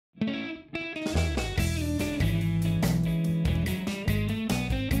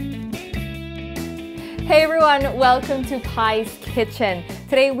Hey everyone, welcome to Pai's Kitchen.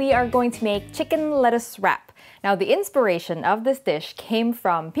 Today we are going to make chicken lettuce wrap. Now the inspiration of this dish came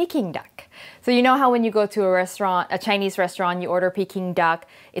from Peking duck. So you know how when you go to a restaurant, a Chinese restaurant, you order Peking duck,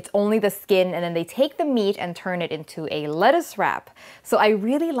 it's only the skin and then they take the meat and turn it into a lettuce wrap. So I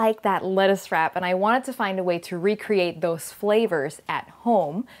really like that lettuce wrap and I wanted to find a way to recreate those flavors at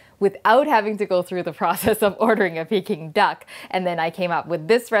home without having to go through the process of ordering a Peking duck. And then I came up with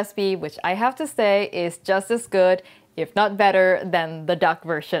this recipe, which I have to say is just as good, if not better, than the duck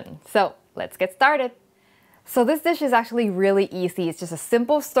version. So let's get started. So this dish is actually really easy. It's just a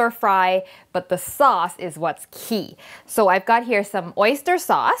simple stir fry, but the sauce is what's key. So I've got here some oyster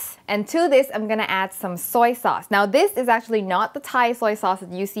sauce, and to this I'm gonna add some soy sauce. Now this is actually not the Thai soy sauce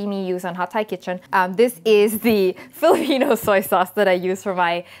that you see me use on Hot Thai Kitchen. This is the Filipino soy sauce that I use for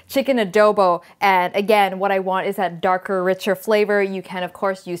my chicken adobo. And again, what I want is that darker, richer flavor. You can of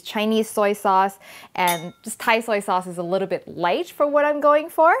course use Chinese soy sauce, and just Thai soy sauce is a little bit light for what I'm going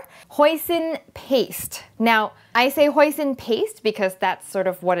for. Hoisin paste. Now, I say hoisin paste because that's sort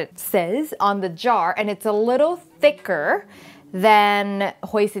of what it says on the jar, and it's a little thicker than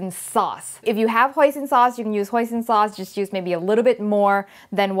hoisin sauce. If you have hoisin sauce, you can use hoisin sauce, just use maybe a little bit more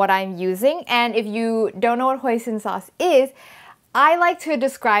than what I'm using. And if you don't know what hoisin sauce is, I like to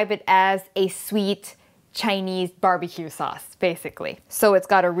describe it as a sweet Chinese barbecue sauce, basically. So it's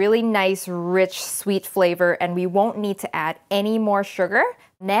got a really nice, rich, sweet flavor, and we won't need to add any more sugar.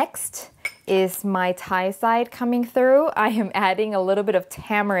 Next is my Thai side coming through. I am adding a little bit of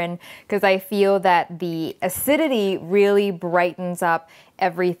tamarind because I feel that the acidity really brightens up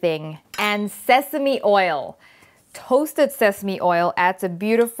everything. And sesame oil. Toasted sesame oil adds a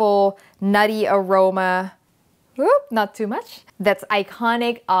beautiful nutty aroma. Whoop, not too much. That's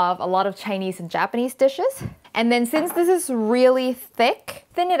iconic of a lot of Chinese and Japanese dishes. And then since this is really thick,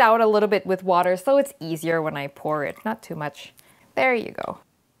 thin it out a little bit with water so it's easier when I pour it. Not too much. There you go.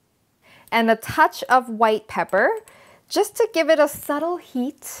 And a touch of white pepper, just to give it a subtle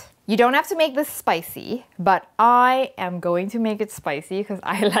heat. You don't have to make this spicy, but I am going to make it spicy because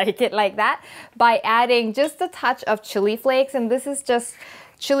I like it like that by adding just a touch of chili flakes. And this is just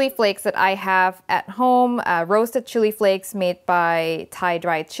chili flakes that I have at home, roasted chili flakes made by Thai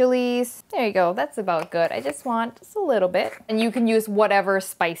dried chilies. There you go, that's about good. I just want just a little bit. And you can use whatever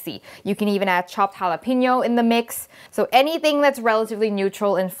spicy. You can even add chopped jalapeno in the mix. So anything that's relatively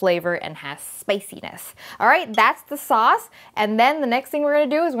neutral in flavor and has spiciness. All right, that's the sauce. And then the next thing we're gonna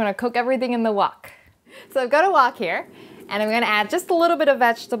do is we're gonna cook everything in the wok. So I've got a wok here, and I'm gonna add just a little bit of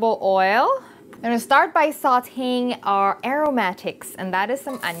vegetable oil. I'm going to start by sauteing our aromatics, and that is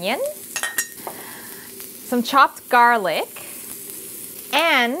some onion, some chopped garlic,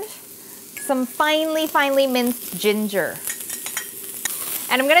 and some finely minced ginger.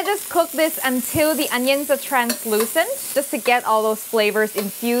 And I'm going to just cook this until the onions are translucent, just to get all those flavors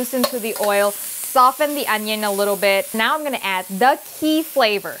infused into the oil, soften the onion a little bit. Now I'm going to add the key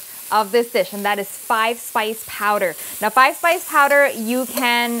flavor of this dish, and that is 5-spice powder. Now 5-spice powder you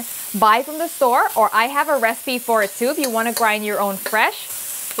can buy from the store, or I have a recipe for it too if you want to grind your own fresh.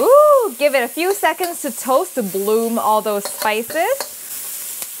 Ooh, give it a few seconds to toast to bloom all those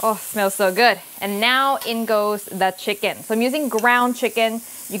spices. Oh, smells so good. And now in goes the chicken. So I'm using ground chicken.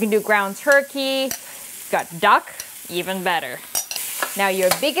 You can do ground turkey. Got duck, even better. Now your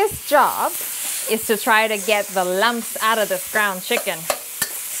biggest job is to try to get the lumps out of this ground chicken.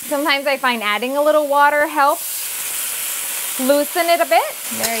 Sometimes I find adding a little water helps loosen it a bit.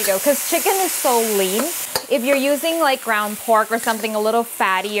 There you go, because chicken is so lean. If you're using like ground pork or something a little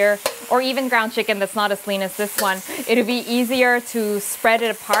fattier, or even ground chicken that's not as lean as this one, it'll be easier to spread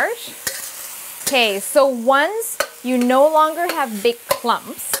it apart. Okay, so once you no longer have big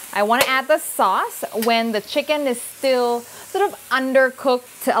clumps, I want to add the sauce when the chicken is still sort of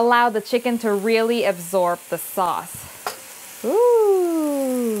undercooked to allow the chicken to really absorb the sauce.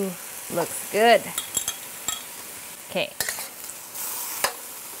 Ooh, looks good. Okay.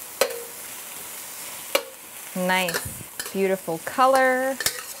 Nice, beautiful color.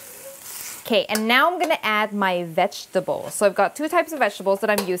 Okay, and now I'm gonna add my vegetables. So I've got 2 types of vegetables that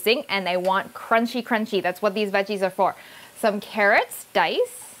I'm using, and I want crunchy. That's what these veggies are for. Some carrots,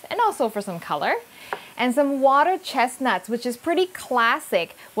 diced, and also for some color. And some water chestnuts, which is pretty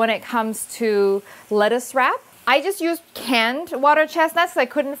classic when it comes to lettuce wrap. I just used canned water chestnuts because I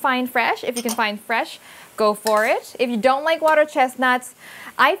couldn't find fresh. If you can find fresh, go for it. If you don't like water chestnuts,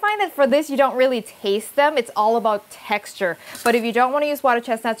 I find that for this you don't really taste them. It's all about texture. But if you don't want to use water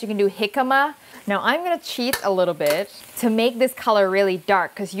chestnuts, you can do jicama. Now I'm going to cheat a little bit to make this color really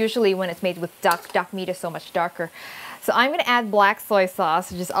dark, because usually when it's made with duck meat is so much darker. So I'm gonna add black soy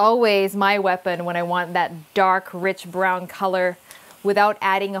sauce, which is always my weapon when I want that dark, rich brown color without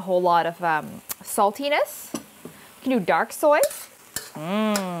adding a whole lot of saltiness. You can do dark soy.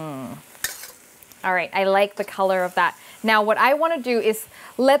 All right, I like the color of that. Now what I want to do is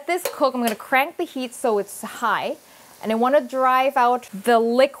let this cook. I'm going to crank the heat so it's high, and I want to drive out the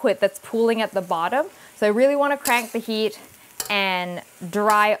liquid that's pooling at the bottom. So I really want to crank the heat and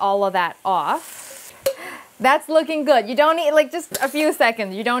dry all of that off. That's looking good. You don't need, like, just a few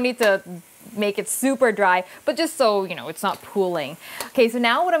seconds. You don't need to make it super dry, but just so you know it's not pooling. Okay, so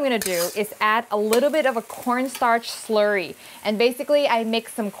now what I'm gonna do is add a little bit of a cornstarch slurry, and basically I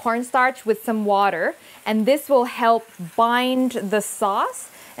mix some cornstarch with some water, and this will help bind the sauce.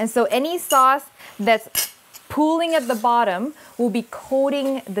 And so any sauce that's pooling at the bottom will be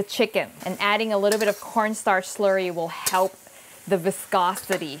coating the chicken, and adding a little bit of cornstarch slurry will help the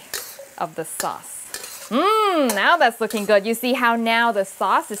viscosity of the sauce. Now that's looking good. You see how now the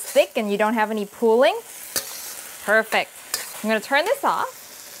sauce is thick and you don't have any pooling? Perfect. I'm gonna turn this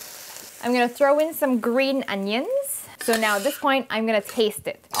off. I'm gonna throw in some green onions. So now at this point, I'm gonna taste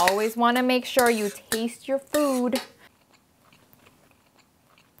it. Always wanna make sure you taste your food.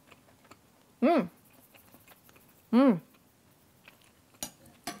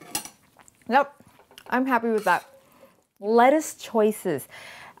 Yep, I'm happy with that. Lettuce choices.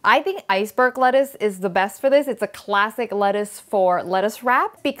 I think iceberg lettuce is the best for this. It's a classic lettuce for lettuce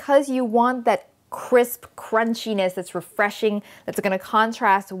wrap because you want that crisp crunchiness that's refreshing, that's going to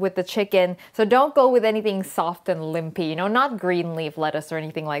contrast with the chicken. So don't go with anything soft and limpy, you know, not green leaf lettuce or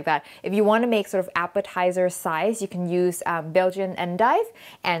anything like that. If you want to make sort of appetizer size, you can use Belgian endive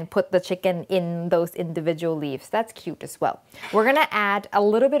and put the chicken in those individual leaves. That's cute as well. We're going to add a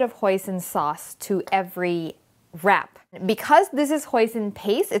little bit of hoisin sauce to every wrap. Because this is hoisin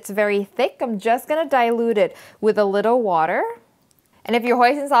paste, it's very thick. I'm just gonna dilute it with a little water. And if your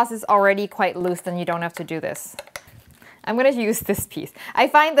hoisin sauce is already quite loose, then you don't have to do this. I'm gonna use this piece. I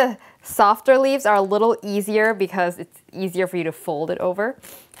find the softer leaves are a little easier because it's easier for you to fold it over.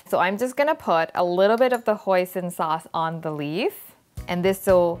 So I'm just gonna put a little bit of the hoisin sauce on the leaf. And this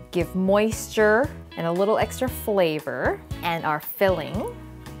will give moisture and a little extra flavor. And our filling.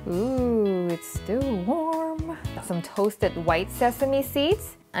 Ooh, it's still warm. Some toasted white sesame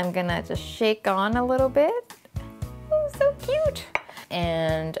seeds. I'm gonna just shake on a little bit. Oh, so cute.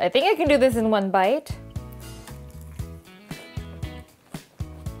 And I think I can do this in one bite.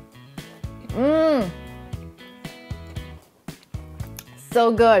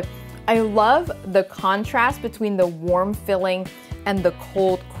 So good. I love the contrast between the warm filling and the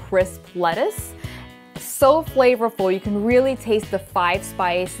cold, crisp lettuce. So flavorful. You can really taste the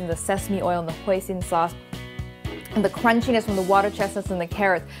 5-spice and the sesame oil and the hoisin sauce. And the crunchiness from the water chestnuts and the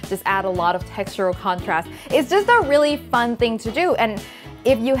carrots just add a lot of textural contrast. It's just a really fun thing to do. And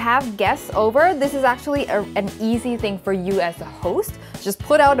if you have guests over, this is actually an easy thing for you as a host. Just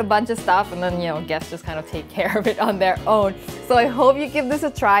put out a bunch of stuff and then, you know, guests just kind of take care of it on their own. So I hope you give this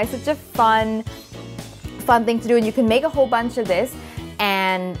a try. Such a fun thing to do, and you can make a whole bunch of this.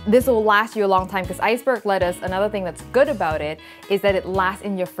 And this will last you a long time because iceberg lettuce, another thing that's good about it is that it lasts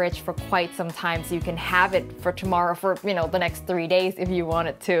in your fridge for quite some time, so you can have it for tomorrow, for, you know, the next 3 days if you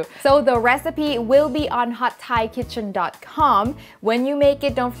wanted to. So the recipe will be on hotthaikitchen.com. When you make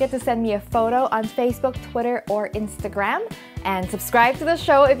it, don't forget to send me a photo on Facebook, Twitter, or Instagram. And subscribe to the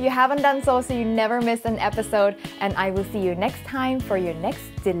show if you haven't done so you never miss an episode. And I will see you next time for your next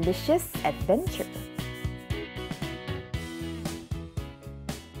delicious adventure.